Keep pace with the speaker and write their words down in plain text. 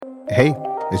Hey,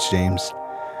 it's James.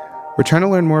 We're trying to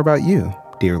learn more about you,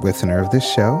 dear listener of this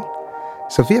show.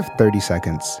 So if you have 30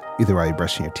 seconds, either while you're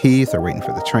brushing your teeth or waiting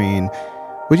for the train,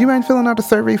 would you mind filling out a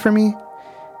survey for me?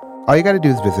 All you got to do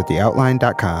is visit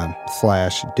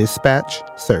theoutline.com/dispatch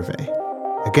survey.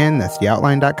 Again, that's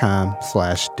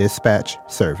theoutline.com/dispatch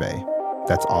survey.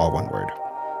 That's all one word.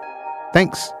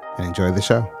 Thanks, and enjoy the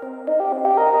show.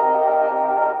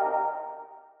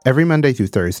 Every Monday through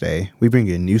Thursday, we bring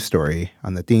you a new story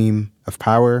on the theme of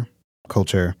power,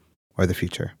 culture, or the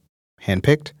future,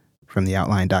 handpicked from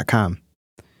theoutline.com.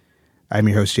 I'm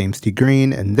your host, James T.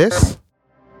 Green, and this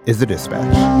is The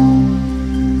Dispatch.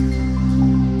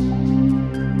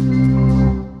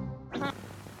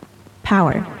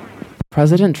 Power.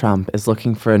 President Trump is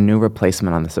looking for a new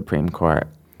replacement on the Supreme Court.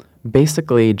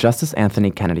 Basically, Justice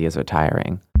Anthony Kennedy is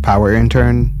retiring. Power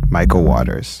intern, Michael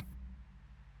Waters.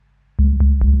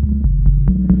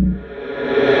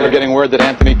 We're getting word that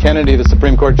Anthony Kennedy, the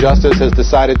Supreme Court Justice, has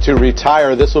decided to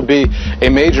retire. This will be a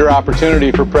major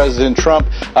opportunity for President Trump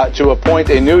to appoint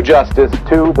a new justice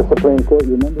to the Supreme Court.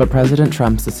 But President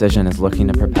Trump's decision is looking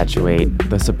to perpetuate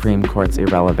the Supreme Court's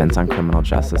irrelevance on criminal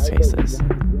justice cases.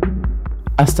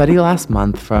 A study last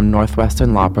month from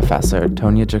Northwestern law professor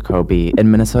Tonya Jacoby and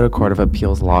Minnesota Court of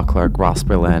Appeals law clerk Ross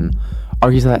Berlin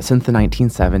argues that since the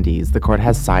 1970s, the court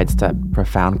has sidestepped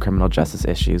profound criminal justice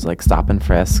issues like stop and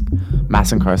frisk,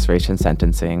 mass incarceration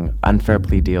sentencing, unfair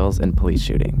plea deals, and police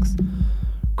shootings.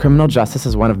 Criminal justice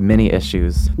is one of many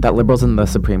issues that liberals in the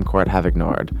Supreme Court have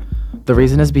ignored. The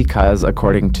reason is because,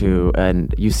 according to an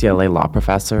UCLA law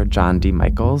professor, John D.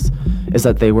 Michaels, is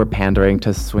that they were pandering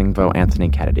to swing vote Anthony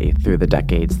Kennedy through the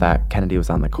decades that Kennedy was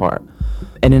on the court.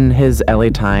 And in his LA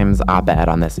Times op-ed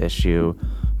on this issue,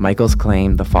 Michaels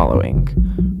claimed the following,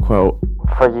 quote,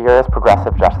 "For years,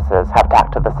 progressive justices have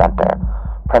tacked to the center,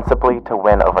 principally to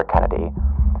win over Kennedy.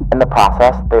 In the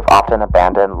process, they've often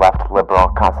abandoned left liberal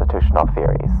constitutional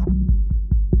theories."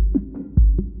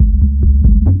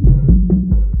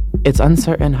 It's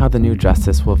uncertain how the new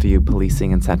justice will view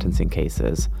policing and sentencing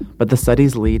cases, but the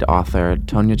study's lead author,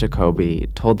 Tonya Jacoby,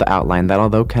 told The Outline that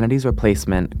although Kennedy's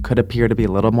replacement could appear to be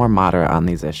a little more moderate on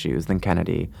these issues than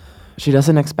Kennedy, she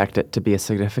doesn't expect it to be a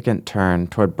significant turn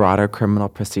toward broader criminal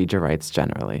procedure rights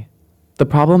generally. The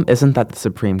problem isn't that the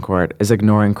Supreme Court is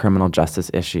ignoring criminal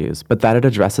justice issues, but that it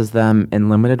addresses them in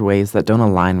limited ways that don't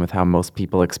align with how most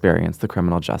people experience the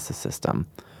criminal justice system.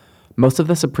 Most of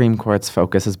the Supreme Court's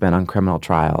focus has been on criminal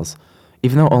trials,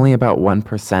 even though only about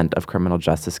 1% of criminal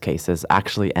justice cases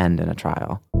actually end in a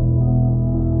trial.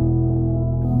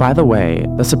 By the way,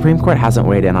 the Supreme Court hasn't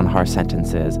weighed in on harsh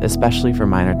sentences, especially for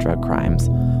minor drug crimes,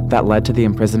 that led to the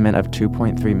imprisonment of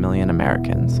 2.3 million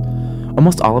Americans.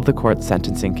 Almost all of the court's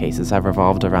sentencing cases have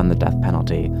revolved around the death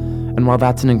penalty, and while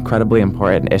that's an incredibly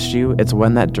important issue, it's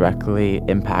one that directly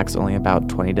impacts only about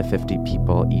 20 to 50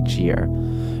 people each year,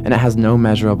 and it has no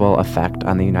measurable effect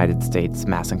on the United States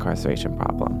mass incarceration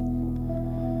problem.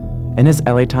 In his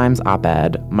LA Times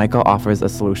op-ed, Michael offers a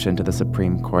solution to the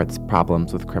Supreme Court's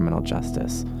problems with criminal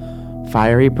justice: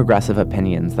 fiery progressive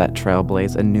opinions that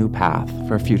trailblaze a new path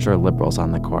for future liberals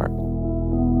on the court.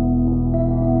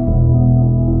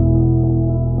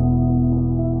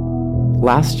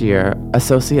 Last year,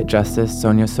 Associate Justice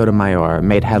Sonia Sotomayor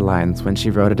made headlines when she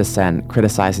wrote a dissent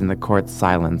criticizing the court's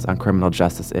silence on criminal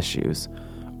justice issues,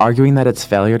 arguing that its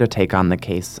failure to take on the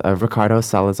case of Ricardo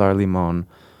Salazar Limon,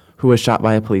 who was shot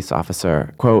by a police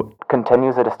officer, quote,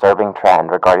 "continues a disturbing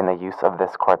trend regarding the use of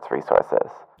this court's resources."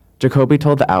 Jacoby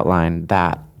told The Outline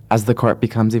that, as the court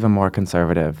becomes even more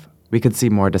conservative, we could see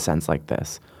more dissents like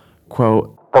this.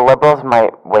 Quote, "The liberals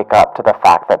might wake up to the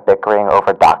fact that bickering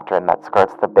over doctrine that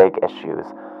skirts the big issues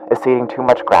is ceding too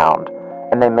much ground,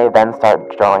 and they may then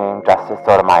start joining Justice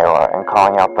Sotomayor and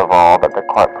calling out the role that the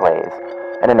court plays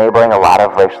and enabling a lot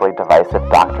of racially divisive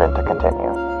doctrine to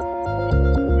continue."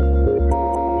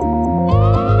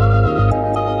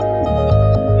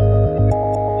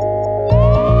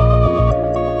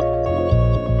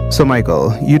 So,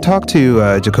 Michael, you talked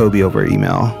to Jacoby over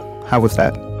email. How was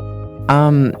that?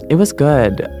 It was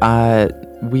good. I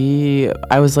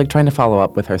was trying to follow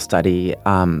up with her study,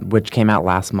 which came out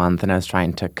last month, and I was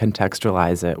trying to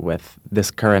contextualize it with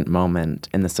this current moment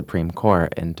in the Supreme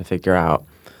Court and to figure out,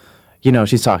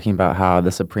 she's talking about how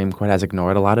the Supreme Court has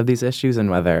ignored a lot of these issues and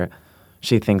whether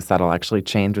she thinks that'll actually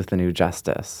change with the new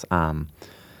justice. And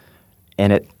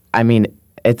it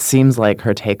seems like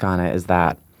her take on it is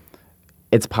that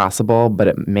it's possible, but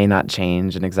it may not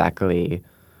change in exactly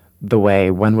the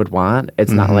way one would want.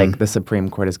 It's not like the Supreme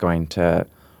Court is going to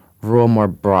rule more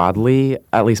broadly,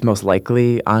 at least most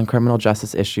likely, on criminal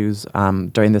justice issues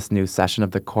during this new session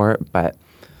of the court, but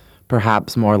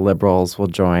perhaps more liberals will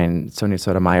join Sonia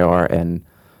Sotomayor in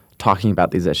talking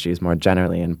about these issues more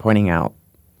generally and pointing out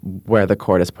where the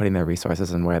court is putting their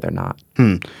resources and where they're not.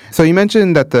 So you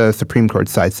mentioned that the Supreme Court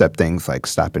sidestepped things like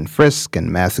stop and frisk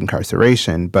and mass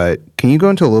incarceration, but can you go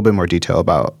into a little bit more detail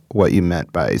about what you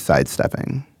meant by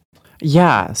sidestepping?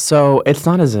 Yeah, so it's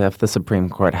not as if the Supreme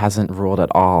Court hasn't ruled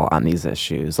at all on these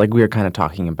issues, like we were kind of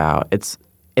talking about. It's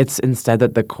instead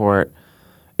that the court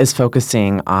is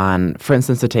focusing on, for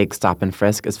instance, to take stop and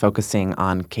frisk, is focusing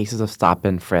on cases of stop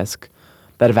and frisk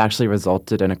that have actually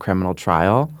resulted in a criminal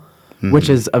trial, which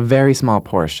is a very small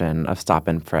portion of stop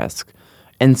and frisk.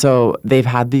 And so they've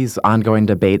had these ongoing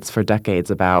debates for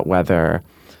decades about whether,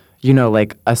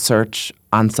 like a search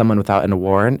on someone without a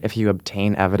warrant, if you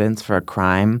obtain evidence for a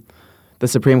crime, the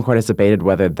Supreme Court has debated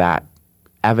whether that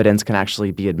evidence can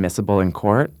actually be admissible in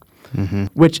court,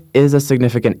 which is a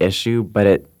significant issue, but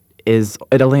it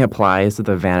only applies to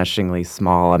the vanishingly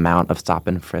small amount of stop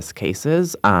and frisk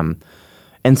cases.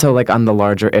 And so like on the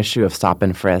larger issue of stop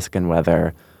and frisk and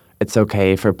whether it's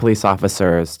okay for police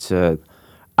officers to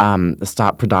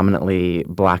stop predominantly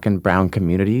Black and brown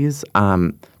communities,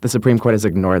 the Supreme Court has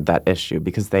ignored that issue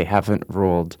because they haven't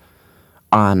ruled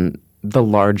on the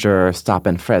larger stop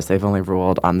and frisk. They've only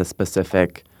ruled on the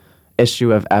specific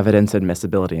issue of evidence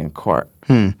admissibility in court.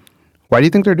 Why do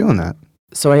you think they're doing that?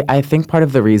 So I think part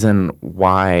of the reason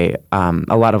why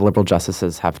a lot of liberal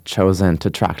justices have chosen to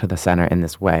track to the center in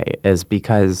this way is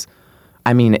because,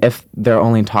 if they're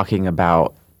only talking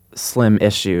about slim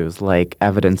issues like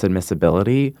evidence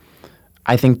admissibility,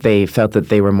 I think they felt that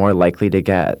they were more likely to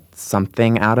get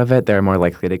something out of it. They're more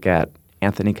likely to get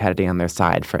Anthony Kennedy on their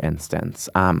side, for instance.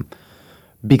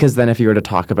 Because then if you were to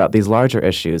talk about these larger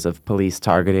issues of police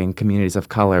targeting communities of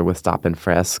color with stop and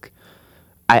frisk,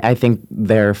 I think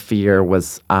their fear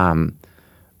was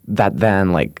that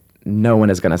then, no one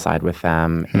is going to side with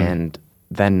them and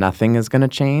then nothing is going to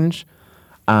change.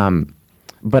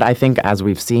 But I think as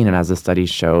we've seen and as the study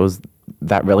shows,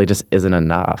 that really just isn't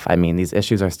enough. These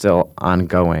issues are still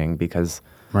ongoing because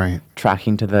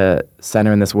tracking to the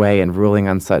center in this way and ruling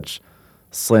on such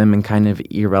slim and kind of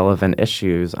irrelevant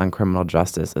issues on criminal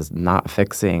justice is not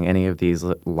fixing any of these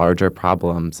larger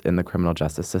problems in the criminal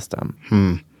justice system.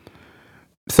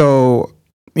 So,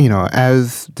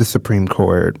 as the Supreme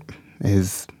Court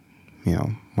is, more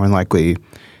than likely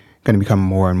going to become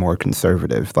more and more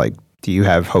conservative, do you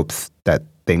have hopes that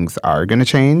things are going to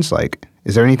change?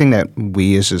 Is there anything that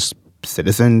we as just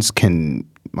citizens can,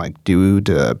 do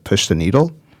to push the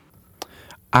needle?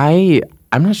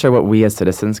 I'm not sure what we as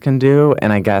citizens can do,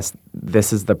 and I guess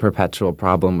this is the perpetual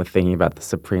problem with thinking about the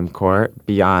Supreme Court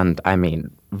beyond,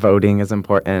 voting is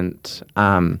important.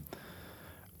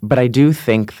 But I do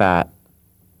think that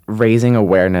raising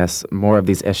awareness more of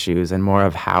these issues and more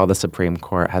of how the Supreme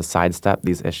Court has sidestepped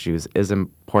these issues is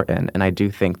important. And I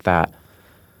do think that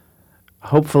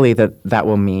hopefully that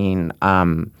will mean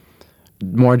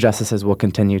more justices will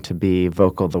continue to be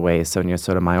vocal the way Sonia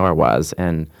Sotomayor was.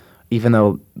 And even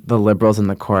though the liberals in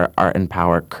the court are in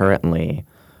power currently,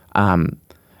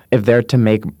 if they're to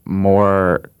make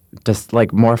more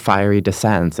fiery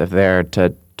dissents, if they're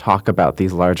to talk about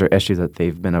these larger issues that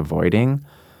they've been avoiding,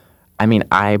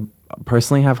 I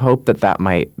personally have hope that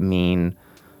might mean,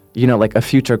 a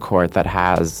future court that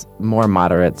has more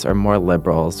moderates or more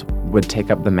liberals would take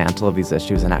up the mantle of these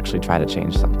issues and actually try to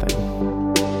change something.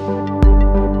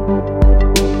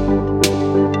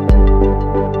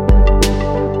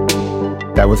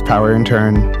 That was Power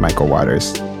intern Michael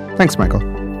Waters. Thanks, Michael.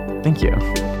 Thank you.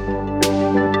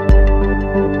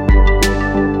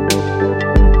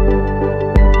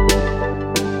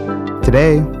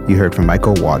 Today, you heard from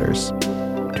Michael Waters.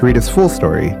 To read his full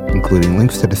story, including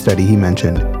links to the study he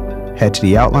mentioned, head to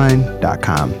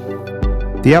theoutline.com.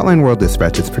 The Outline World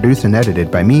Dispatch is produced and edited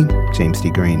by me, James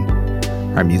D. Green.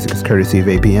 Our music is courtesy of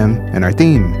APM, and our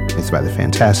theme is by the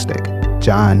fantastic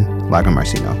John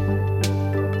Lagomarsino.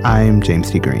 I'm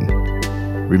James D. Green.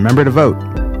 Remember to vote.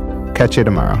 Catch you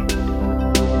tomorrow.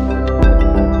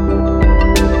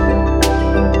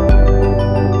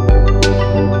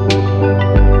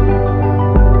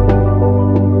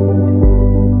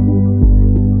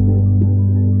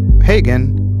 Hey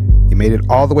again, you made it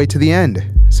all the way to the end,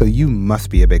 so you must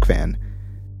be a big fan.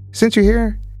 Since you're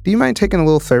here, do you mind taking a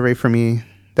little survey for me?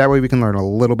 That way we can learn a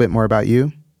little bit more about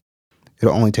you.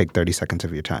 It'll only take 30 seconds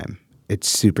of your time. It's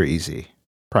super easy.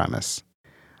 Promise.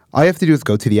 All you have to do is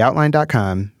go to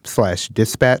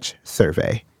theoutline.com/dispatch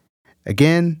survey.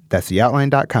 Again, that's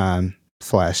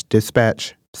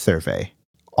theoutline.com/dispatch survey.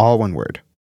 All one word.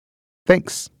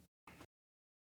 Thanks.